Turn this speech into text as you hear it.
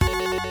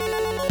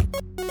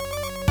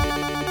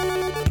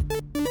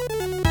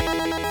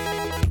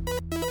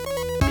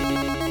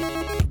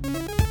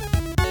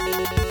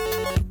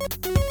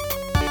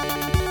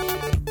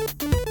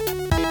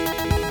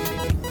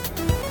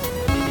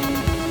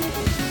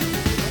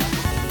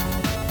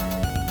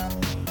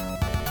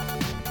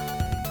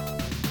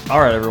All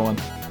right, everyone.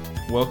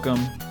 Welcome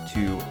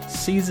to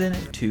Season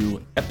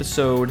 2,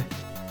 Episode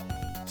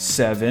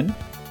 7.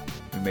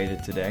 We made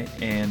it today.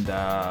 And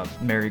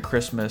Merry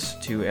Christmas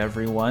to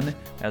everyone,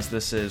 as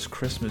this is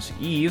Christmas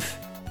Eve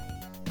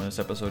when this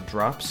episode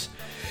drops.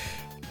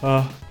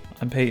 I'm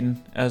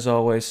Peyton, as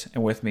always,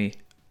 and with me,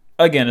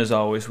 again, as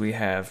always, we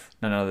have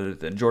none other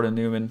than Jordan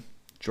Newman.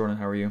 Jordan,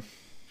 how are you?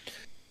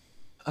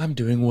 I'm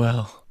doing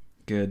well.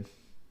 Good.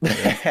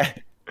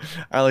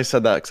 I only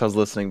said that because I was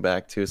listening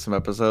back to some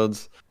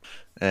episodes,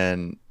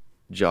 and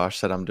Josh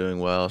said I'm doing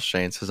well.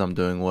 Shane says I'm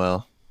doing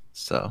well.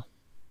 So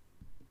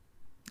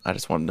I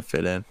just wanted to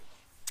fit in.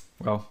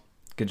 Well,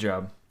 good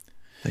job.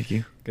 Thank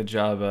you. Good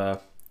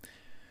job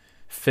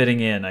fitting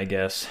in, I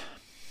guess.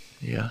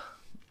 Yeah.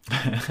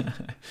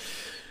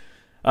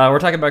 We're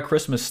talking about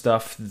Christmas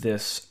stuff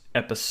this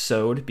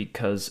episode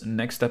because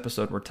next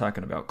episode we're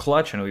talking about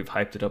Clutch. I know we've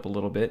hyped it up a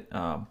little bit,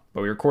 but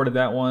we recorded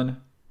that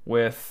one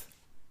with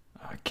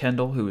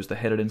Kendall, who is the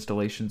head of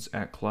installations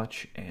at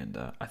Clutch, and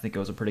I think it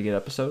was a pretty good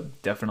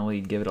episode. Definitely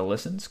give it a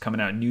listen. It's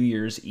coming out New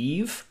Year's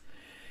Eve.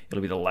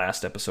 It'll be the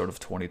last episode of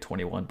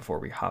 2021 before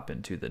we hop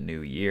into the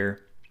new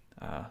year.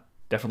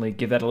 Definitely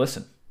give that a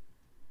listen.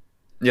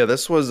 Yeah,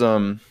 this was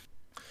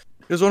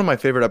it was one of my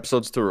favorite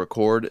episodes to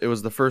record. It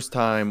was the first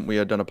time we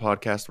had done a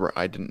podcast where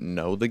I didn't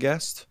know the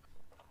guest.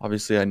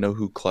 Obviously, I know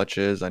who Clutch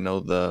is. I know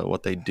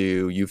what they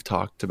do. You've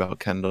talked about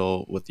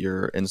Kendall with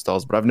your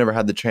installs, but I've never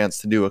had the chance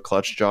to do a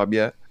Clutch job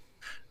yet.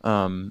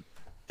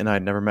 And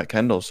I'd never met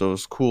Kendall, so it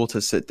was cool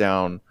to sit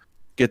down,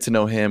 get to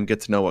know him, get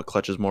to know what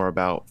Clutch is more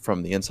about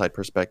from the inside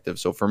perspective.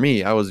 So for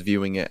me, I was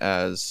viewing it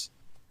as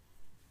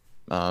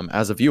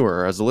a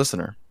viewer, as a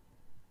listener,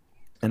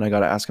 and I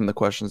got to ask him the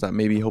questions that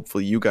maybe,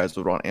 hopefully, you guys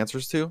would want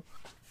answers to.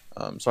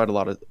 So I had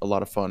a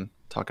lot of fun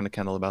talking to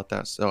Kendall about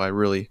that. So I'm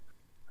really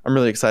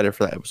excited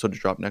for that episode to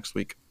drop next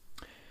week.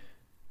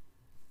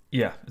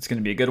 Yeah, it's going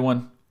to be a good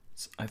one.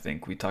 I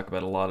think we talk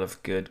about a lot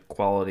of good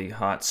quality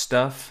hot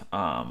stuff.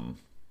 But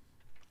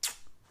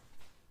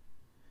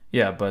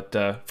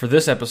for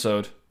this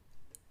episode,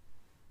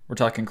 we're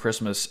talking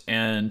Christmas,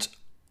 and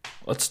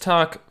let's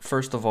talk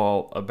first of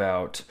all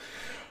about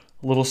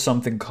a little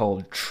something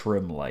called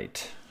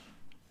Trimlite.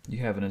 You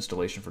have an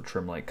installation for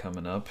Trimlite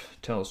coming up.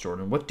 Tell us,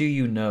 Jordan, what do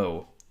you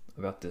know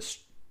about this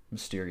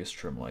mysterious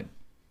Trimlite?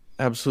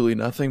 Absolutely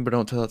nothing, but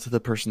don't tell that to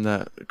the person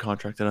that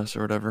contracted us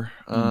or whatever.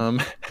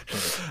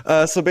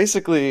 So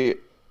basically,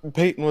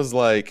 Peyton was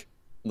like,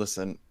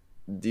 listen,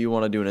 do you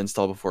want to do an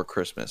install before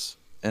Christmas?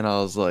 And I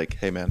was like,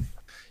 hey, man,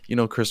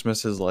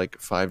 Christmas is like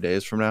 5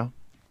 days from now?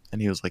 And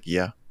he was like,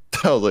 yeah.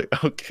 I was like,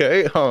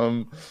 okay.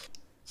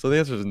 So the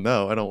answer is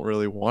no, I don't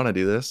really want to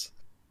do this.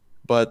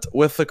 But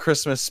with the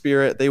Christmas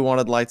spirit, they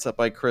wanted lights up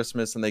by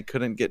Christmas, and they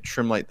couldn't get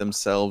Trimlite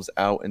themselves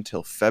out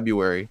until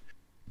February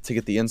to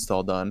get the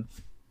install done.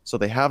 So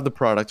they have the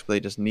product, but they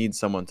just need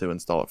someone to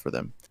install it for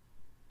them.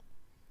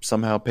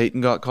 Somehow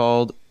Peyton got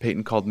called.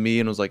 Peyton called me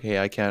and was like, hey,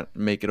 I can't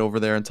make it over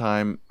there in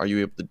time. Are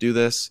you able to do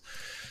this?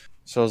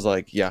 So I was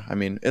like, yeah, I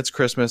mean, it's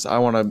Christmas. I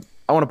want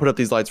to put up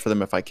these lights for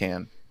them if I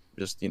can.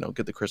 Just,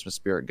 get the Christmas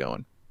spirit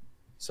going.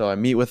 So I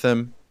meet with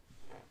him,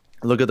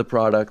 look at the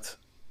product,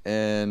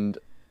 and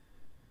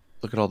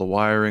look at all the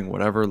wiring,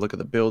 whatever, look at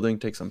the building,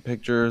 take some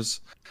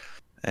pictures.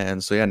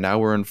 And so, yeah, now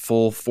we're in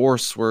full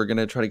force. We're going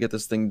to try to get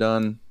this thing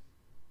done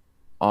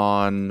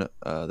on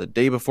the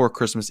day before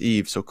Christmas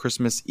Eve. So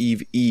Christmas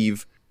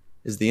Eve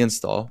is the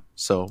install.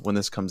 So when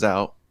this comes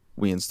out,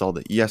 we installed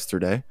it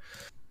yesterday.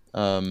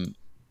 And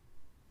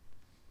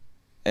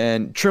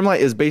Trimlite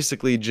is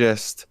basically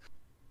just,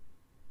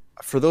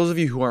 for those of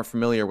you who aren't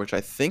familiar, which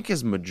I think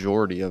is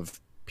majority of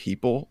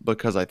people,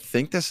 because I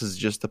think this is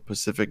just a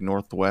Pacific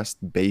Northwest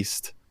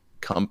based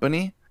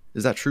company.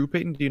 Is that true,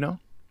 Peyton? Do you know?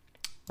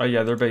 Oh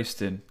yeah, they're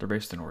based in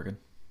Oregon.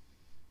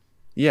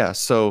 Yeah,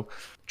 so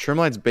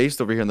Trimlite's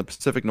based over here in the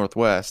Pacific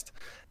Northwest,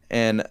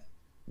 and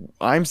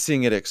I'm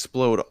seeing it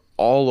explode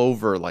all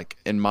over, like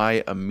in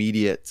my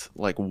immediate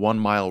 1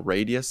 mile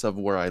radius of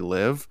where I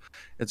live.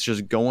 It's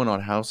just going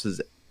on houses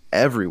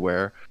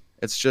everywhere.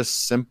 It's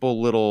just simple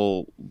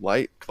little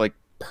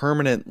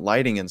permanent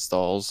lighting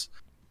installs,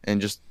 and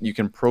just you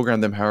can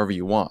program them however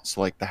you want.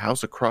 So the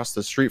house across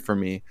the street from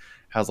me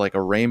has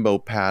a rainbow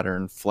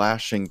pattern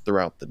flashing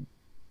throughout the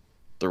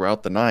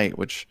night,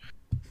 which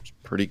is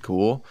pretty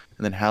cool.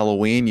 And then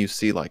Halloween, you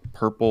see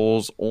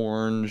purples,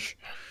 orange.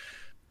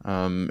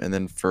 And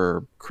then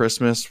for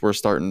Christmas, we're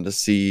starting to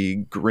see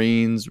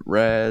greens,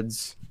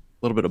 reds,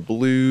 a little bit of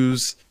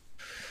blues.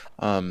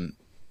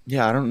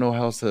 Yeah, I don't know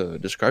how else to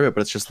describe it, but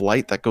it's just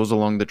light that goes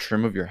along the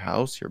trim of your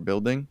house, your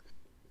building.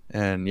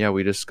 And yeah,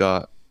 we just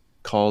got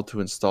called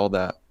to install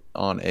that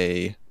on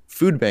a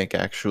food bank,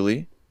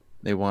 actually.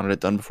 They wanted it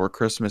done before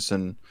Christmas,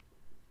 and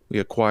we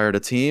acquired a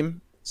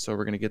team, so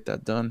we're going to get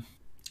that done.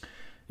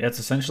 Yeah, it's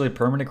essentially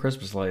permanent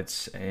Christmas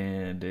lights,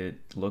 and it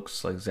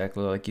looks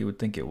exactly like you would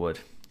think it would.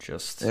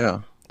 Just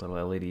little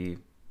LED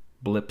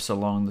blips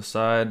along the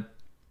side.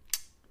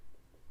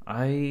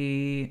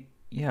 I'm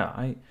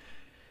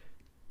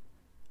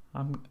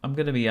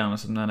gonna be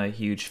honest, I'm not a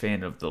huge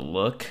fan of the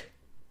look.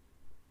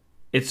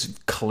 It's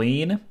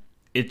clean.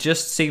 it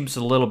just seems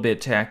a little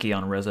bit tacky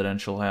on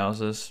residential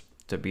houses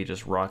to be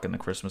just rocking the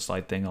Christmas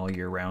light thing all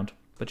year round.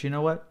 But you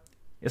know what?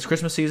 It's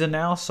Christmas season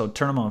now, so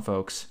turn them on,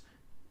 folks.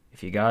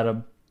 If you got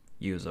them,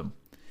 use them.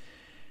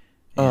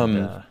 And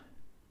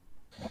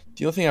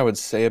The only thing I would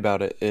say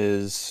about it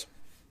is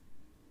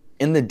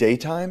in the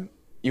daytime,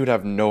 you would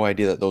have no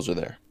idea that those are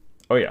there.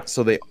 oh yeah,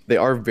 So they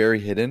are very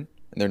hidden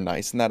and they're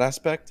nice in that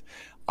aspect.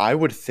 I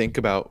would think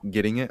about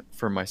getting it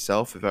for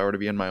myself if I were to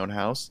be in my own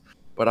house,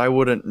 but I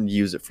wouldn't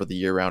use it for the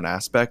year-round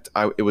aspect.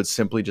 It would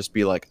simply just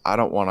be like I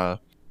don't want to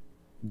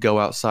go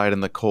outside in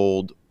the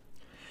cold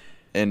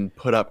and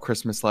put up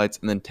Christmas lights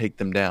and then take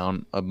them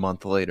down a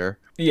month later.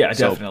 yeah,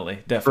 So definitely.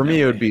 for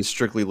me, it would be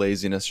strictly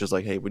laziness. Just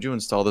like, hey, would you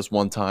install this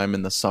one time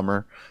in the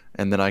summer,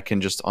 and then I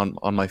can just on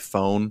my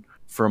phone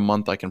for a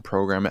month, I can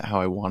program it how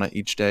I want it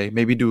each day.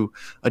 Maybe do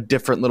a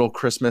different little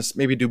Christmas.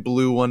 Maybe do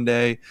blue one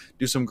day,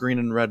 do some green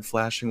and red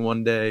flashing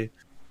one day.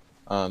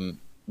 But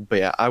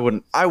yeah, I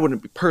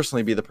wouldn't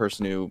personally be the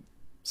person who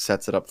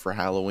sets it up for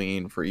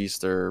Halloween, for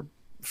Easter,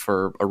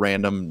 for a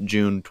random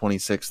June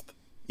 26th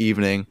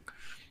evening.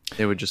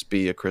 It would just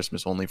be a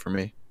Christmas only for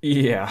me.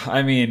 Yeah,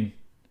 I mean,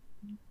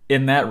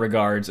 in that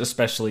regards,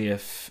 especially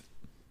if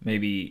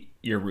maybe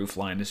your roof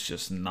line is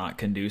just not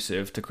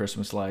conducive to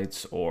Christmas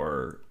lights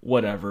or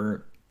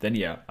whatever, then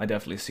yeah, I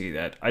definitely see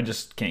that. I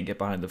just can't get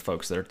behind the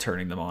folks that are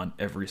turning them on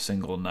every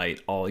single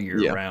night all year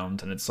Yeah.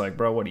 round, and it's like,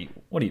 bro, what are you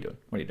doing?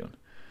 What are you doing?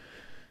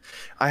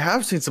 I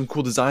have seen some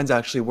cool designs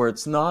actually where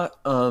it's not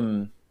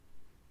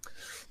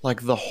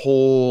like the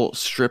whole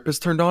strip is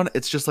turned on.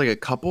 It's just like a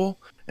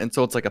couple. And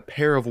so it's like a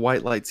pair of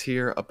white lights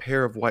here, a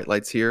pair of white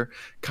lights here,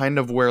 kind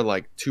of where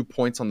like 2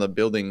 points on the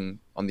building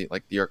on the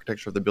like the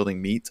architecture of the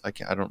building meet.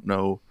 I don't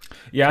know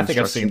Yeah, I think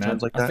I've seen construction that.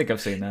 terms like I that. think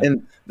I've seen that.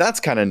 And that's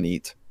kind of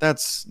neat.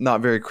 That's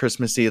not very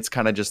Christmassy. It's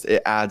kind of just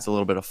it adds a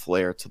little bit of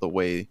flair to the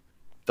way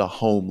the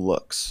home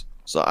looks.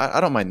 So I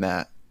don't mind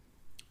that.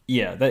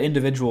 Yeah, that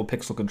individual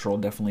pixel control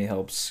definitely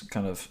helps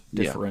kind of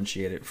Yeah.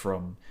 differentiate it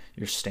from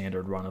your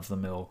standard run of the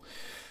mill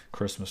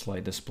Christmas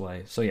light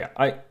display. So yeah,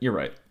 you're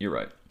right. You're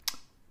right.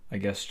 I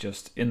guess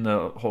just in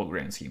the whole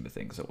grand scheme of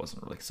things, it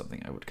wasn't really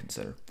something I would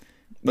consider.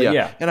 But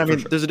yeah, And I for mean,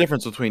 sure. there's a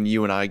difference between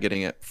you and I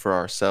getting it for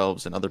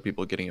ourselves and other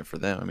people getting it for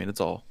them. I mean,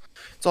 it's all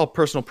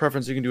personal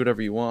preference. You can do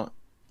whatever you want.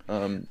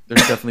 There's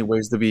definitely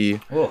ways to be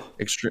Oh,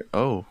 extreme.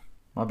 Oh,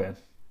 my bad.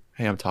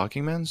 hey, I'm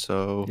talking, man.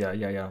 So, Yeah.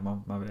 My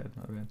bad.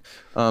 My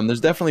bad.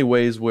 there's definitely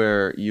ways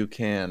where you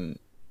can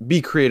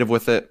be creative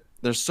with it.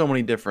 There's so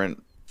many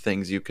different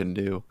things you can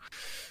do.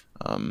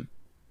 Um,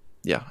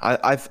 yeah,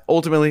 I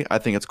ultimately I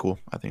think it's cool.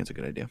 I think it's a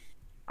good idea.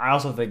 I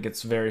also think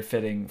it's very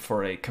fitting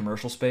for a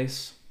commercial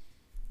space.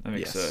 That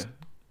makes Yes.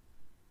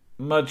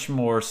 a much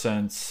more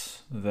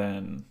sense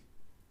than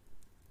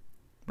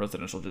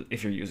residential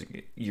if you're using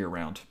it year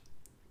round.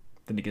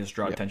 Then you can just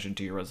draw Yeah. attention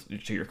to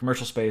to your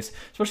commercial space,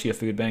 especially a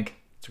food bank.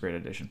 It's a great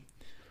addition.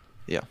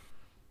 Yeah,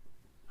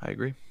 I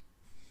agree.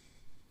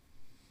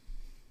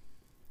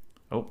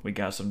 Oh, we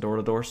got some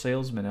door-to-door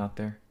salesmen out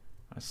there.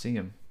 I see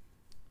him.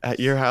 At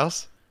your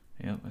house,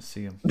 Yeah, I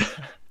see him.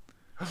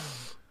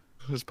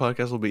 this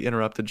podcast will be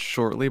interrupted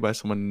shortly by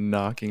someone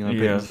knocking on Yeah,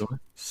 Peyton's door.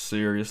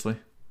 seriously.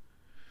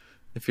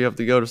 If you have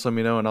to go, just let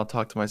me know and I'll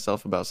talk to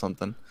myself about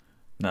something.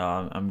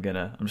 No, I'm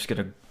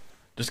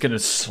just gonna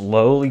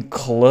slowly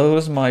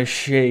close my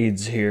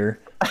shades here,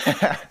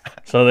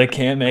 so they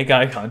can't make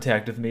eye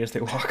contact with me as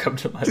they walk up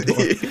to my door.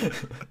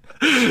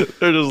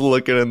 They're just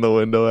looking in the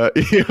window at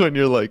you and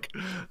you're like,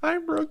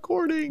 I'm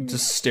recording.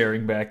 Just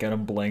staring back at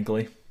them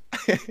blankly,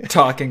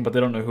 talking, but they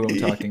don't know who I'm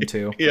talking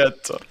to. Yeah,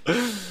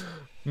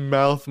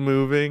 mouth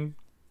moving.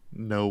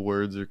 No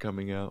words are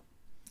coming out.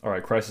 All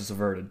right, crisis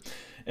averted.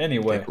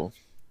 Anyway, Okay, cool.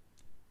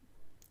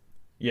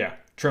 yeah,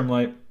 trim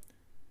light,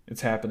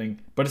 it's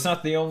happening, but it's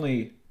not the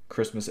only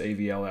Christmas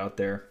AVL out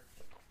there.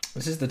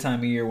 This is the time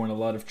of year when a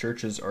lot of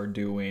churches are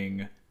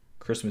doing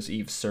Christmas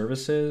Eve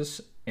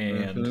services,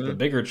 and the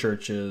bigger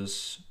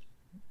churches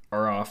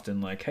are often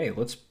like, hey,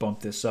 let's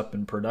bump this up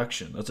in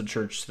production. That's a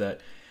church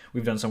that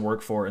we've done some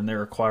work for, and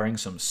they're acquiring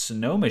some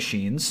snow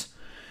machines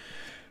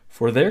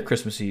for their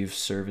Christmas Eve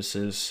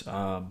services.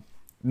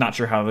 Not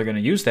sure how they're going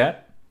to use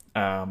that,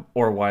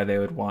 or why they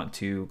would want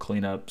to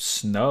clean up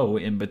snow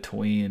in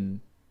between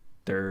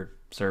their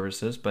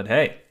services, but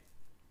hey,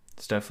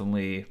 it's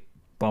definitely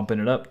bumping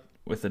it up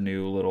with a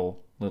new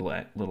little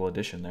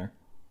addition there.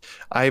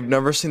 I've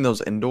never seen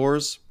those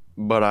indoors,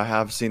 but I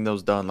have seen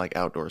those done like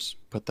outdoors.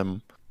 Put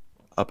them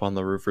up on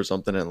the roof or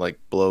something and it like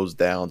blows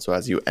down. So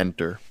as you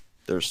enter,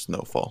 there's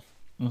snowfall.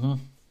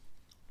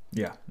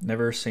 Yeah,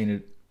 never seen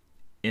it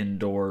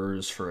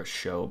indoors for a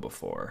show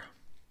before.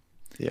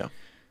 Yeah.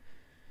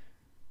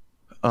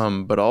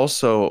 But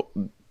also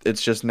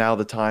it's just now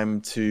the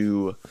time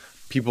to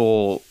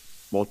people,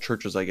 well,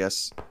 churches, I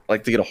guess,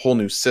 like to get a whole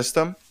new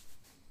system.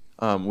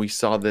 We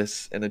saw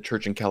this in a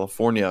church in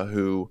California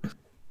who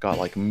got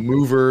like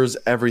movers,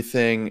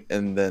 everything,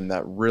 and then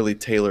that really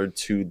tailored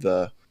to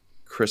the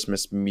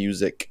Christmas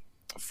music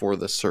for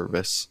the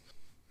service.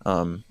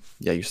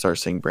 Yeah, you start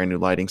seeing brand new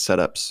lighting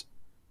setups.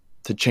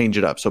 to change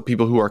it up. So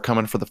people who are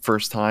coming for the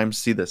first time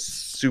see this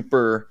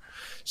super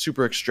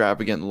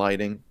extravagant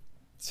lighting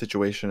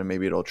situation, and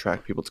maybe it'll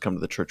attract people to come to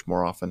the church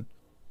more often.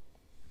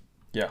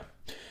 Yeah.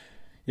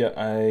 Yeah,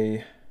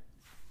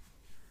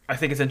 I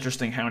think it's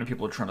interesting how many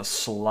people are trying to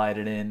slide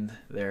it in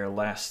there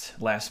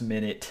last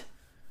minute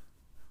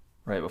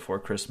right before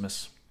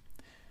Christmas.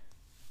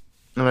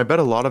 And I bet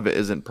a lot of it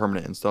isn't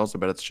permanent installs. I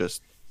bet it's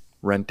just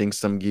renting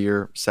some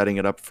gear, setting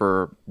it up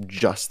for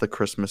just the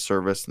Christmas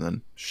service, and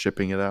then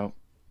shipping it out.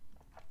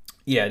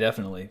 Yeah,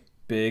 definitely.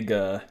 Big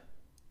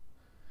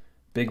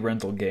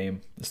rental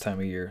game this time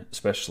of year,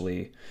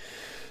 especially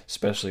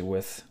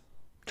with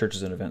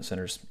churches and event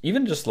centers.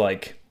 Even just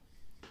like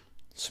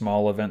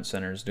small event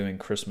centers doing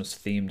Christmas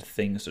themed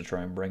things to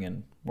try and bring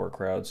in more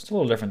crowds. It's a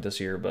little different this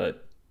year,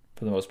 but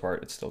for the most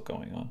part it's still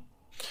going on.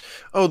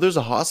 Oh, there's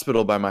a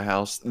hospital by my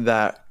house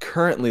that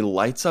currently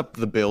lights up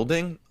the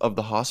building of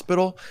the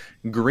hospital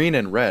green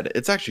and red.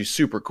 It's actually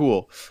super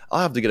cool.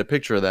 I'll have to get a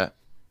picture of that.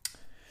 I don't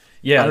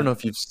Yeah, know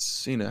if you've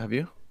seen it. Have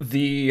you?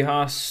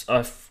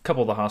 a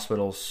couple of the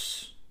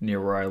hospitals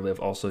near where I live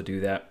also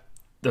do that.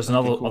 Okay,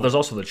 cool. There's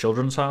also the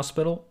children's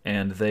hospital,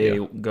 and they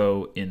Yeah.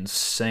 go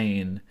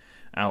insane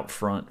out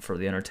front for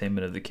the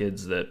entertainment of the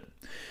kids that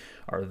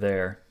are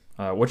there,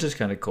 which is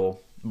kind of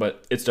cool.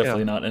 But it's Yeah.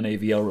 definitely not an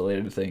AVL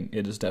related thing.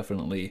 It is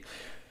definitely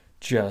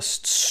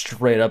just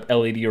straight up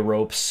LED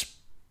ropes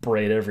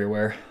sprayed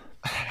everywhere.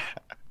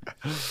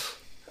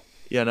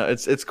 Yeah, no,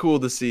 it's cool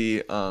to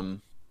see.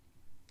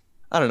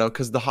 I don't know,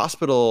 because the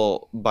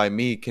hospital by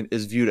me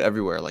is viewed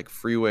everywhere, like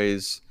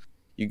freeways.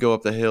 You go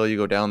up the hill, you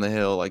go down the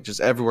hill, like just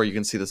everywhere you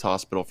can see this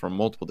hospital from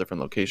multiple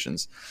different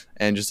locations,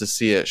 and just to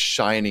see it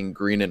shining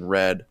green and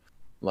red,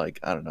 like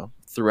I don't know,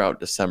 throughout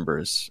December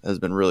has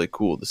been really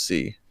cool to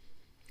see.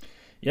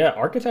 Yeah,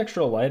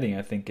 architectural lighting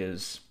I think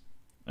is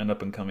an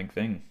up and coming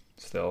thing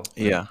still.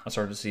 Yeah, I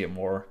started to see it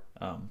more,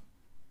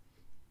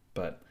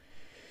 but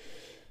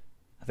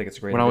I think it's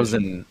a great when I was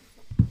addition. in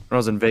when I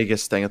was in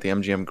Vegas staying at the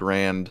MGM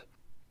Grand,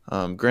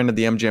 granted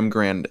the MGM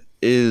Grand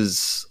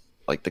is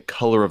like the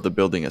color of the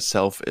building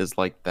itself is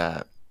like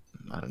that,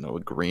 I don't know, a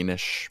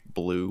greenish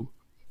blue,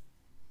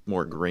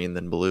 more green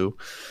than blue.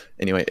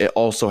 Anyway, it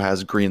also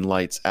has green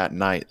lights at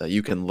night that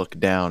you can look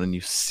down and you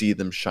see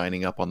them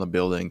shining up on the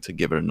building to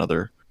give it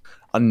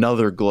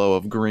another glow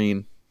of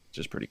green, which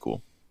is pretty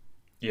cool.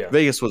 Yeah.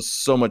 Vegas was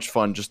so much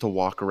fun just to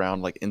walk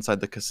around like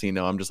inside the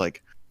casino. I'm just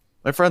like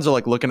my friends are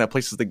like looking at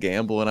places to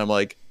gamble and I'm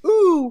like,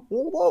 "Ooh,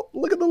 whoa,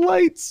 look at the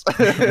lights."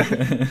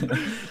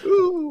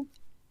 Ooh.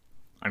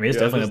 I mean, it's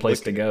Yeah, definitely a just place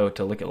look to go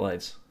to look at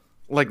lights.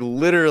 like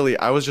literally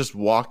I was just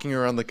walking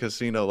around the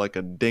casino like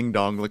a ding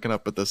dong looking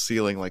up at the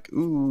ceiling like,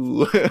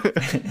 "Ooh."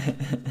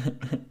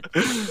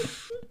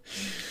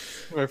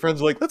 My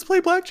friends are like, "Let's play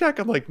blackjack."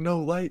 I'm like, "No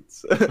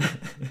lights."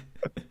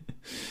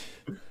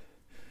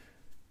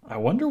 I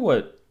wonder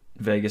what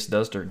Vegas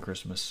does during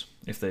Christmas,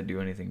 if they do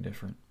anything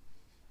different.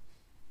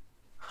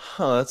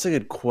 Huh, that's a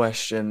good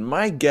question.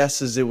 My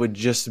guess is it would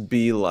just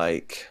be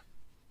like,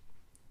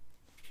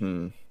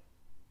 hmm,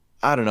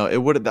 I don't know.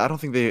 I don't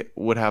think they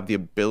would have the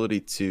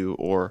ability to,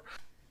 or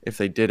if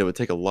they did, it would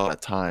take a lot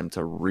of time to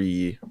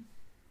redo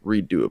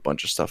a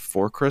bunch of stuff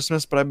for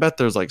Christmas. But I bet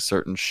there's like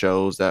certain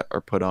shows that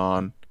are put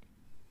on.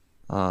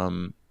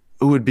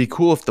 It would be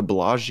cool if the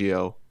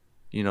Bellagio,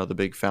 the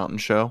big fountain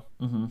show,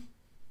 Hmm.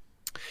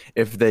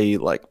 if they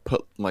like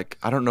put like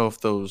I don't know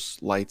if those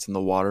lights in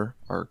the water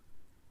are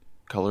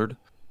colored,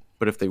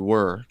 but if they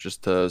were,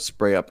 just to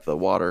spray up the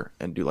water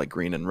and do like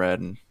green and red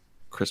and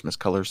Christmas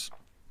colors,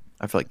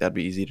 I feel like that'd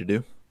be easy to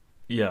do.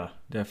 Yeah,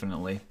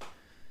 definitely.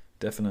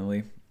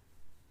 Definitely.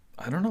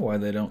 I don't know why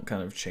they don't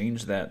kind of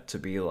change that to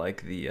be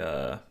like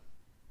and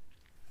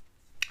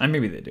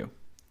maybe they do,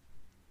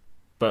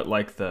 but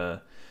like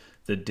the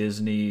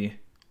Disney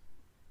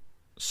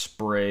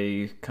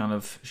spray kind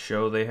of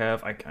show they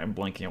have. I'm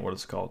blanking on what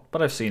it's called,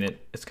 but I've seen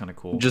it. It's kind of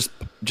cool.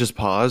 Just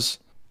pause.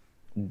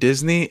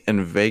 Disney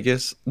and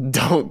Vegas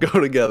don't go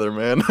together,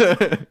 man.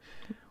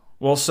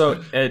 Well,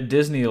 so at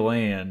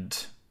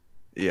Disneyland,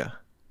 Yeah.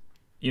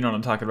 you know what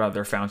I'm talking about,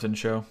 their fountain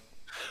show?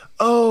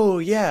 Oh,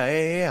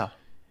 yeah.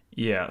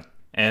 Yeah.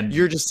 And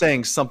You're just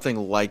saying something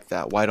like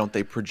that. Why don't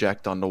they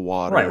project onto right,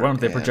 why water? don't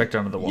they And project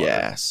onto the water?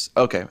 yes.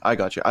 Okay, I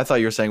got you. I thought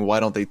you were saying why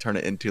don't they turn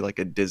it into like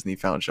a Disney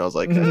fountain show? I was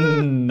like, No,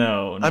 I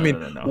no, no, mean,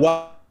 no, no.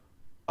 why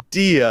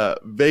idea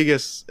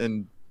Vegas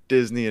and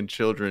Disney and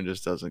children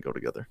just doesn't go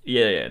together.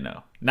 Yeah, yeah,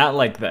 no. Not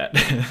like that.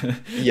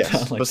 Yes,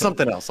 Not like but that.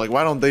 something else. Like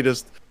why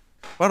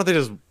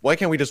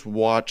can't we just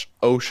watch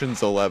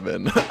Ocean's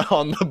 11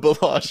 on the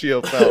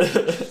Bellagio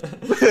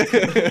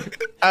fountain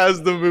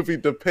as the movie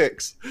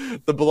depicts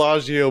the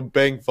Bellagio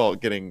bank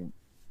vault getting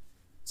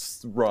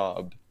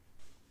robbed?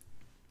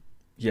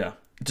 Yeah.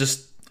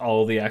 Just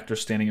all the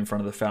actors standing in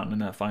front of the fountain in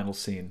that final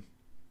scene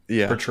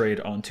Yeah. portrayed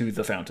onto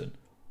the fountain.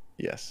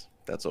 Yes,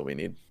 that's what we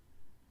need.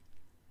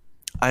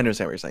 I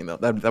understand what you're saying though.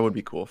 That would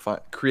be cool.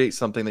 Create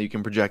something that you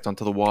can project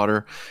onto the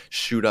water,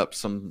 shoot up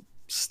some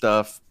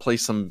stuff, play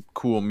some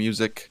cool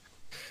music.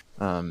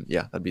 Yeah,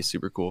 that'd be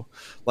super cool.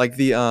 Like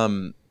the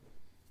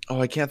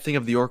Oh, I can't think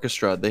of the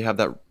orchestra. They have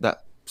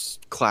that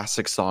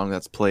classic song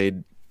that's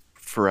played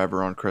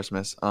forever on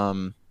Christmas.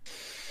 We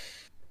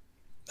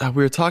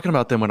were talking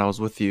about them when I was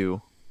with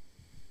you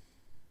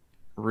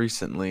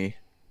recently.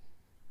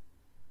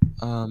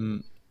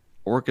 Um,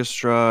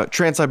 Orchestra,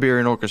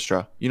 Trans-Siberian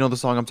Orchestra. You know the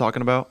song I'm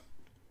talking about?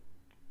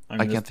 I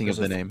mean, I can't think of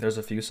the name. there's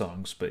a few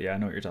songs, but yeah, I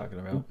know what you're talking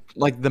about.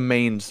 Like the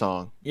main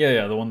song. Yeah,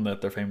 yeah, the one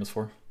that they're famous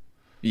for.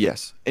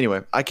 Yes.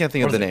 Anyway, I can't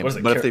think of What the is it? name, What is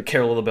it? but if they,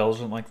 Carol of the Bells,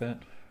 something like that.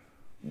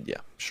 yeah,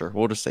 sure,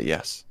 we'll just say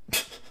yes.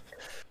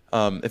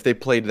 If they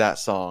played that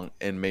song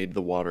and made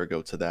the water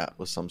go to that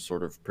with some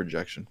sort of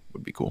projection,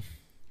 would be cool.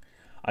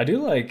 I do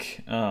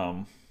like.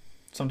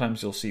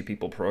 Sometimes you'll see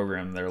people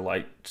program their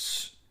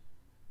lights,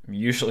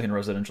 usually in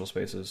residential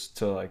spaces,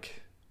 to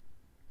like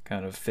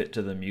kind of fit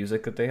to the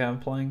music that they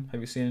have playing. Have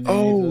you seen any of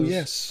Oh, those?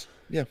 yes.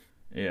 Yeah.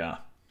 Yeah,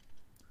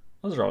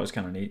 those are always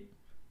kind of neat.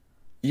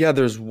 Yeah,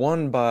 there's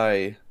one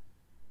by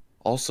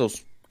also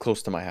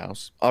close to my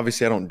house.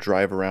 Obviously, I don't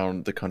drive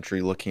around the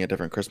country looking at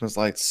different Christmas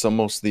lights, so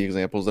most of the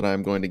examples that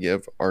I'm going to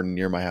give are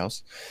near my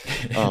house.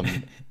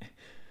 Um,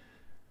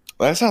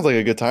 that sounds like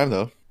a good time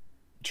though.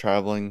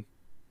 Traveling,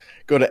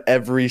 go to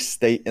every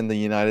state in the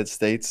United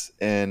States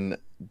and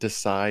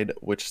decide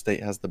which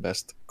state has the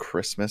best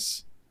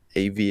Christmas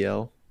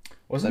AVL.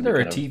 Wasn't That'd be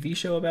there a kind of TV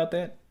show about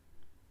that?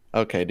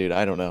 okay, dude.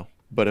 I don't know,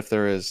 but if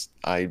there is,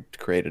 I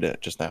created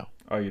it just now.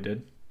 Oh, you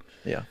did?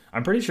 Yeah,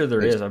 I'm pretty sure there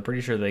thanks. is. I'm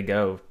pretty sure they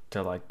go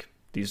to like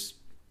these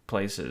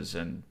places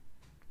and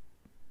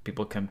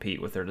people compete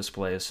with their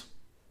displays.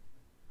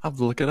 I'll have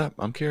to look it up.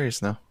 I'm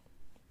curious now.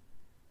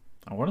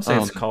 I want to say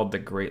it's Um, called the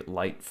Great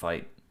Light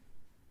Fight.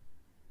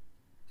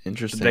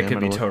 Interesting. That I'm could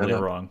be gonna look that totally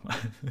up. wrong.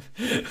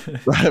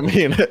 I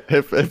mean,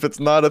 if it's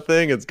not a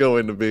thing, it's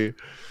going to be.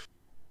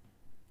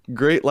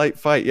 Great Light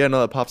Fight. Yeah,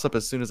 no, that pops up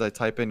as soon as I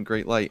type in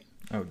Great Light.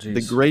 Oh, The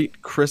jeez.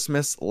 Great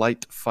Christmas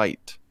Light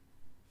Fight.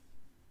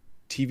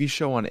 TV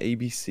show on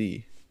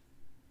ABC.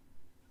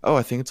 Oh,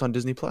 I think it's on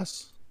Disney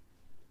Plus.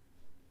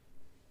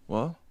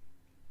 Well,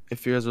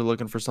 if you guys are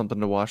looking for something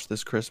to watch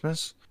this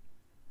Christmas,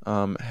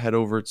 head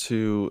over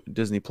to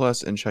Disney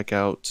Plus and check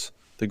out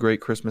The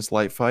Great Christmas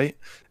Light Fight.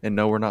 And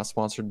no, we're not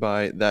sponsored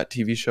by that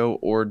TV show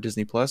or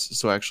Disney Plus,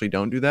 so actually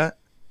don't do that.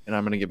 And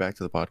I'm going to get back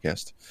to the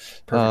podcast.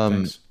 Perfect. Um,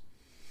 Thanks.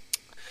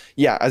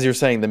 yeah, as you're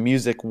saying, the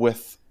music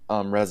with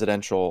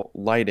residential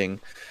lighting,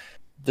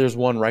 there's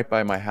one right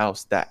by my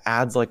house that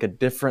adds like a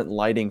different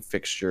lighting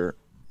fixture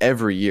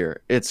every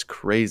year. It's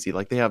crazy.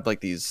 Like they have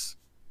like these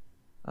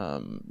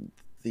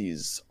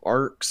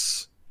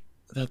arcs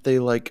that they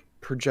like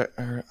project,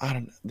 or I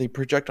don't know, they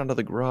project onto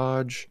the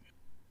garage.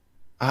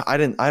 I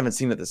haven't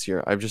seen it this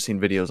year. I've just seen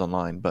videos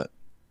online, but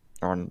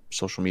or on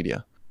social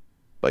media.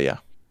 But yeah,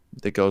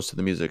 it goes to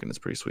the music and it's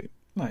pretty sweet.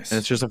 And Nice.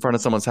 it's just in front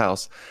of someone's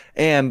house.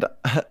 And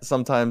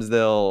sometimes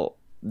they'll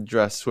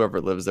dress whoever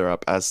lives there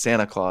up as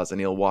Santa Claus,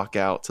 and he'll walk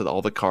out to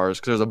all the cars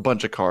because there's a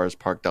bunch of cars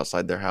parked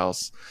outside their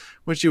house,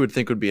 which you would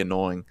think would be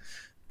annoying,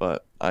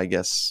 but I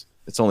guess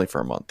it's only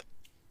for a month.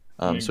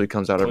 I So mean, he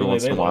comes out every clearly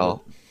once they in a love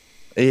while.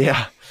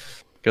 Yeah,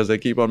 because they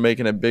keep on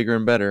making it bigger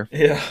and better.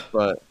 it. Yeah.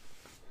 But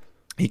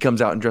he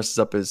comes out and dresses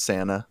up as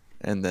Santa,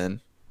 and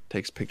then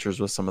takes pictures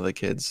with some of the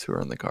kids who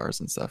are in the cars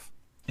and stuff.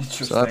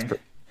 So that's Interesting.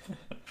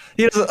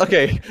 he doesn't.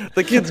 Okay,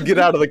 the kids get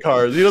out of the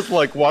cars. He doesn't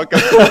like walk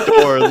up to the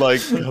door and like,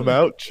 "Come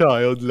out,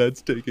 child.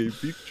 Let's take a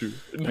picture."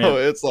 No,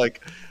 Man, it's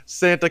like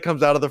Santa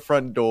comes out of the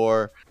front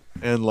door,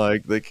 and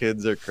like the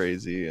kids are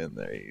crazy, and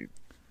they,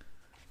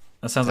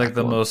 that sounds like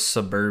the tackle him. most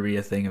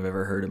suburbia thing I've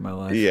ever heard in my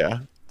life. Yeah,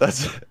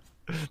 that's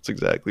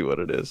exactly what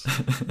it is.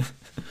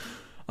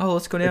 Oh,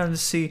 let's go It's down and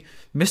see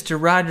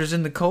Mr. Rogers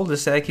in the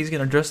cul-de-sac. He's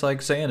gonna dress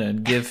like Santa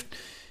and give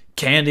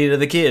candy to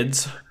the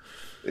kids.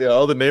 yeah.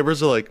 All the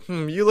neighbors are like,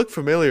 "You look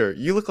familiar.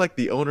 You look like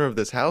the owner of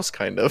this house,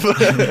 kind of."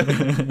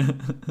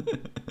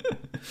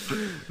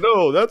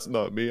 No, that's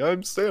not me.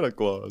 I'm Santa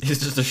Claus. He's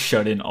just a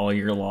shut-in all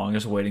year long,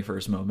 just waiting for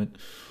his moment.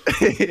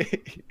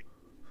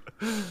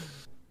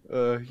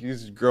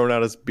 He's grown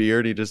out his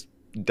beard. He just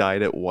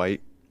dyed it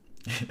white.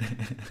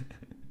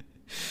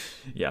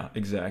 Yeah,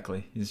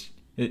 exactly. He's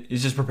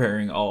just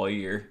preparing all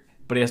year,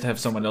 but he has to have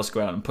someone else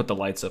go out and put the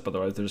lights up.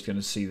 Otherwise, they're just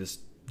gonna see this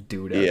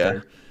dude out Yeah,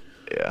 there,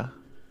 yeah,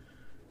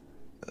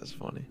 that's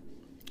funny.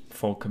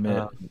 full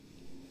commit.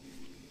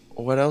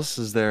 What else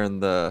is there in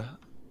the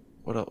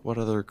what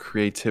other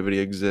creativity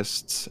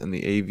exists in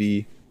the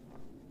AV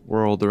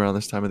world around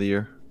this time of the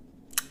year?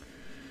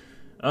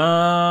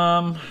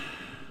 Um,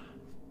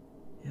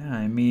 yeah,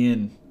 I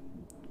mean,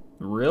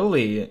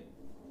 really,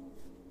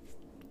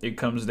 it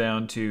comes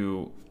down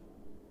to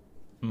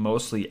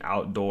mostly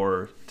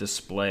outdoor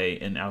display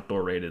and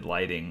outdoor rated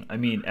lighting. I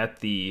mean, at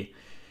the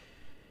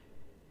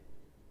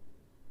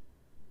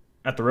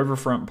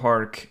Riverfront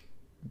Park,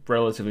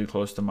 relatively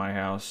close to my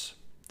house,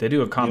 they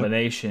do a Yep.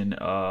 combination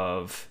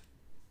of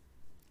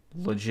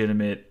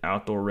legitimate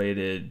outdoor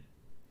rated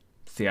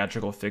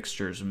theatrical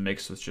fixtures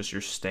mixed with just your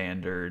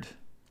standard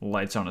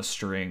lights on a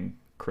string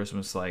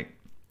Christmas light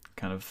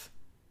kind of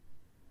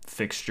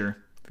fixture,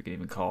 if we can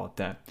even call it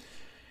that,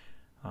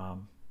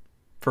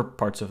 for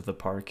parts of the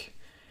park.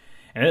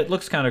 And it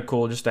looks kind of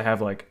cool just to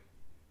have like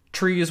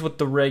trees with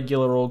the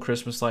regular old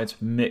Christmas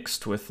lights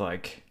mixed with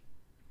like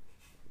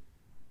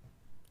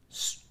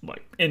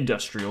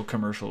industrial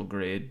commercial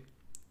grade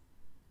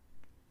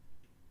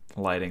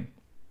lighting.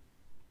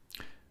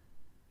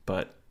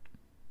 But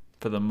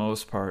for the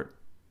most part,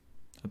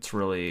 that's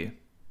really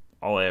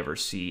all I ever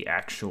see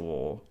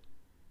actual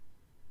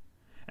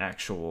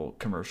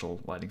commercial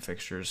lighting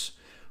fixtures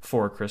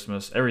for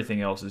Christmas.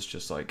 Everything else is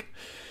just like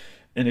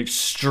an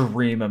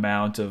extreme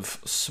amount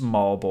of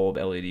small bulb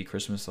LED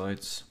Christmas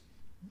lights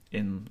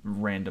in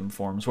random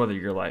forms, whether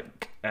you're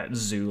like at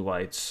zoo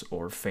lights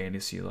or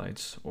fantasy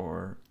lights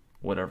or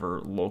whatever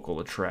local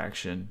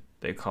attraction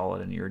they call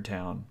it in your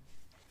town,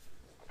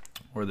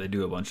 where they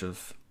do a bunch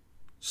of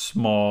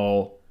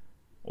small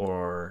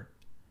or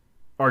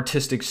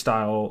artistic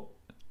style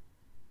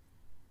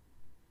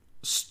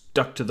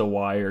stuck to the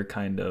wire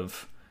kind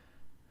of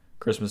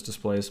Christmas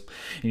displays.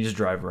 And you just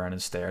drive around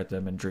and stare at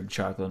them and drink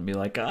chocolate and be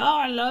like, oh,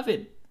 I love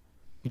it.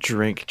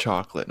 Drink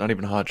chocolate, not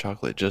even hot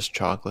chocolate, just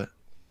chocolate.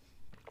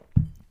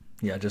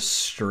 Yeah, just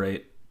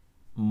straight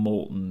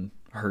molten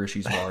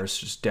Hershey's bars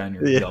just down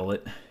your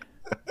gullet.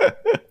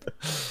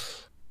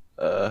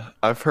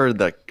 I've heard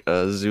that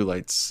Zoo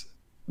Lights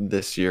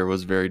this year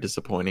was very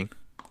disappointing.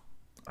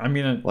 I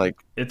mean,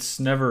 Like, it's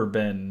never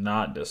been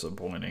not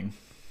disappointing.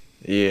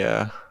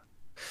 yeah.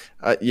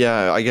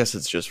 Yeah, I guess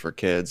it's just for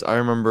kids. I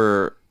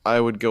remember I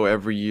would go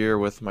every year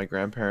with my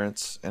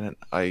grandparents, and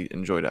I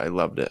enjoyed it. I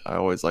loved it. I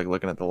always like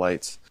looking at the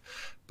lights.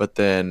 But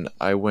then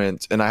I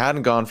went, and I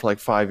hadn't gone for like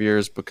 5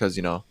 years because,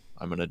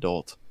 I'm an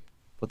adult.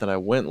 But then I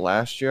went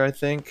last year, I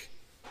think.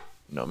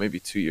 No, maybe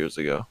 2 years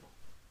ago.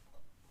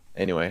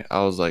 Anyway,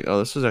 I was like, oh,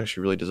 this is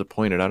actually really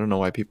disappointed. I don't know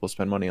why people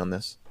spend money on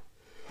this.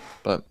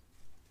 But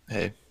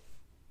hey,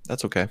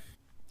 that's okay.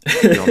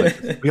 We all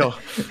make,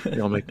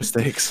 we all make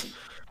mistakes.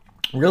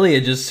 Really,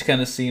 it just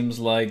kind of seems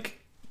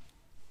like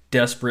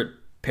desperate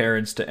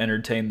parents to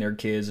entertain their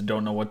kids and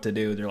don't know what to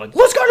do. They're like,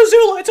 let's go to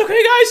Zoo Lights,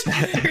 okay,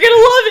 guys? You're going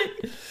to love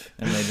it.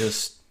 And they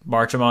just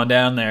march them on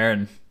down there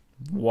and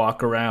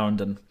walk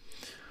around and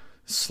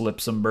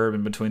slip some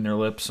bourbon between their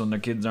lips when their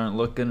kids aren't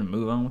looking and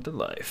move on with their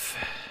life.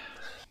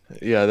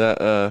 Yeah,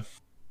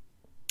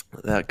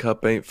 that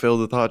cup ain't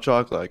filled with hot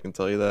chocolate, I can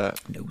tell you that.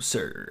 No,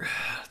 sir.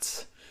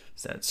 It's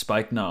that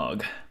spike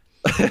nog.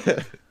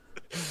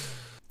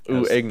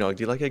 Ooh, eggnog.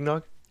 Do you like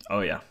eggnog? Oh,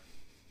 yeah.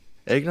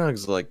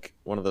 Eggnog's like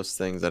one of those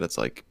things that it's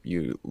like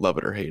you love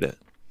it or hate it.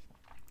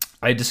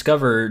 I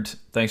discovered,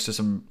 thanks to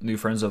some new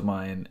friends of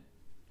mine,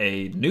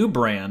 a new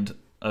brand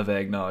of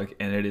eggnog,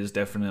 and it is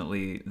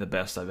definitely the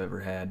best I've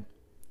ever had.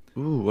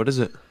 Ooh, what is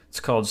it?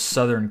 It's called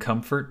Southern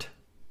Comfort.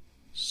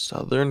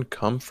 Southern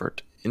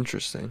Comfort.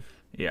 Interesting.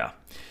 Yeah.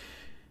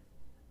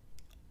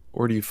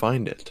 Where do you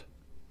find it?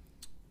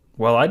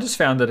 Well, I just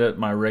found it at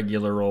my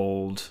regular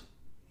old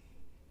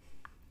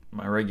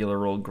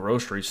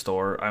grocery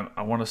store.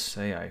 I want to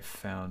say I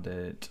found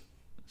it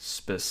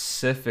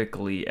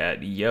specifically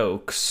at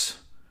Yolks.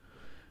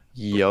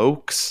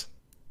 Yolks?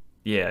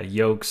 Yeah,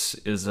 Yolks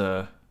is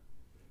a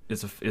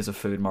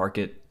food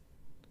market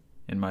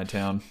in my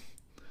town.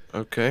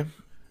 Okay.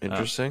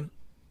 Interesting.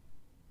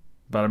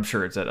 But I'm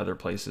sure it's at other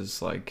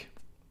places like,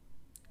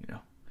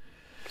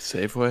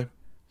 Safeway?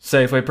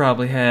 Safeway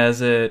probably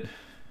has it.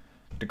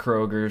 The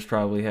Kroger's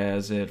probably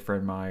has it.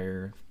 Fred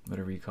Meyer,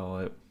 whatever you call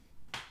it.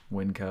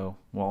 Winco,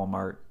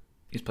 Walmart.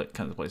 These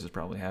kinds of places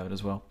probably have it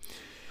as well.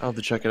 I'll have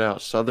to check it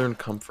out. Southern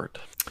Comfort.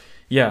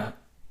 Yeah,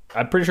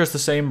 I'm pretty sure it's the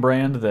same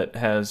brand that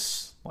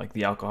has like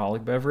the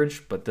alcoholic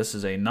beverage, but this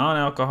is a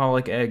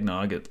non-alcoholic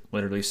eggnog. It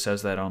literally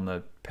says that on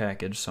the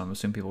package, so I'm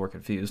assuming people were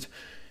confused.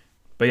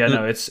 But yeah,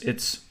 no,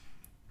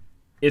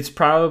 it's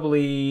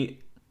probably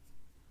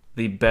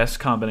the best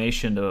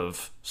combination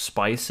of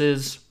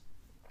spices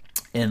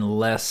and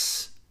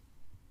less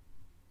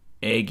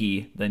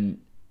eggy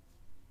than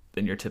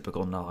your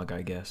typical nog,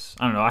 I guess.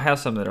 I don't know. I have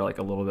some that are like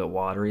a little bit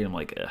watery. I'm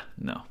like,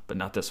 no, but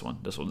not this one.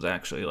 This one's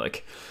actually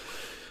like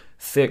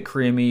thick,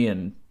 creamy,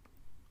 and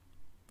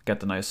got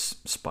the nice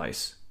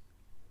spice.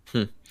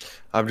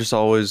 I've just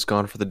always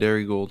gone for the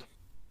Dairy Gold.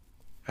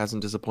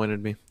 Hasn't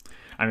disappointed me.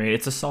 I mean,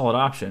 it's a solid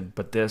option,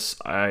 but this,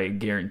 I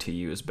guarantee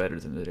you, is better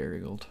than the Dairy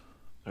Gold.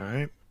 All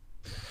right.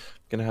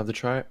 Gonna have to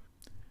try it.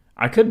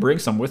 I could bring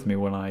some with me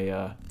when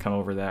I come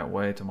over that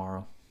way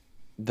tomorrow.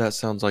 That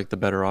sounds like the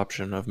better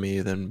option of me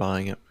than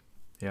buying it.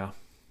 Yeah,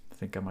 I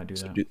think I might do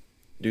that.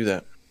 Do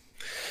that.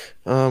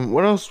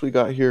 What else we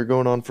got here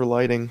going on for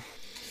lighting?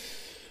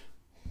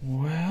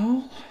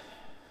 Well,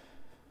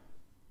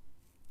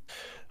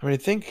 I mean, I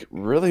think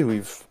really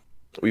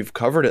we've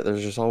covered it.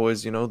 There's just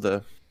always,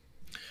 the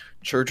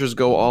churches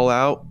go all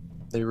out.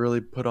 They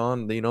really put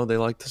on, they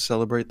like to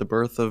celebrate the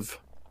birth of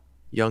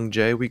young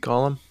Jay, we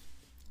call him.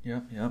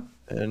 yeah.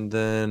 And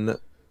then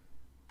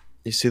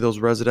you see those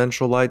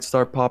residential lights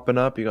start popping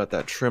up. You got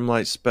that trim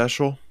light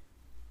special,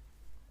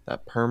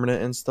 that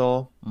permanent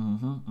install.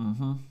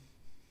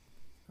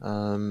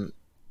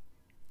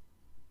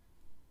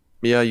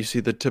 Yeah, you see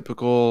the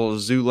typical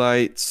Zoo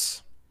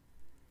Lights.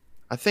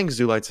 I think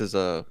Zoo Lights is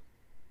a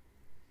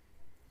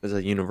is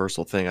a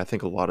universal thing. I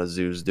think a lot of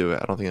zoos do it.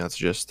 I don't think that's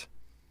just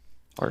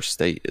our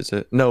state, is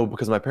it? No,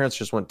 because my parents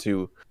just went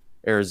to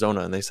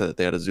Arizona and they said that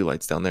they had a zoo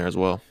lights down there as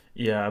well.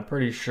 Yeah, I'm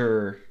pretty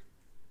sure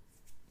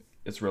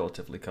it's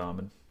relatively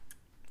common,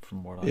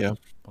 from what I Yeah.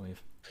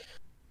 believe.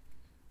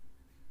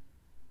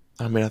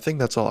 I mean, I think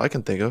that's all I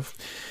can think of.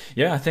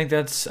 Yeah, I think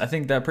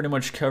that pretty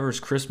much covers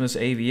Christmas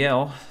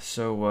AVL.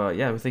 So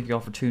yeah, we thank you all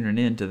for tuning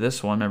in to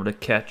this one. Remember to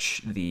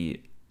catch the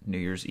New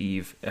Year's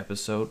Eve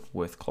episode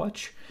with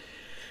Clutch.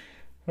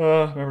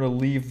 Remember to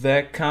leave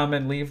that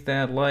comment, leave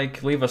that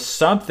like, leave us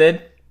something,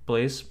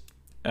 please.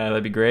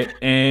 That'd be great.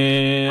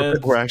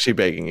 And We're actually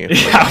begging you.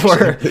 yeah,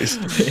 Please.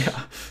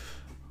 yeah.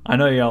 I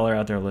know y'all are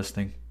out there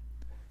listening.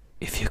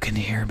 If you can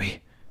hear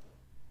me,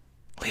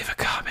 leave a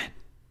comment.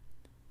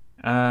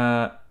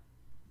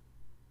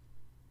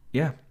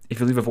 Yeah, if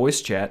you leave a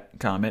voice chat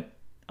comment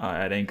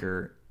at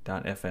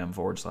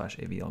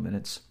anchor.fm/AVL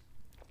minutes,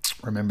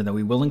 remember that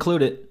we will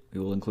include it. We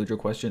will include your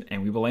question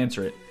and we will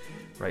answer it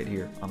right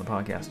here on the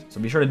podcast.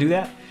 So be sure to do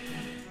that.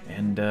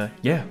 And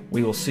yeah,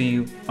 we will see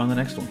you on the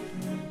next one.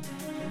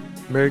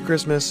 Merry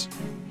Christmas.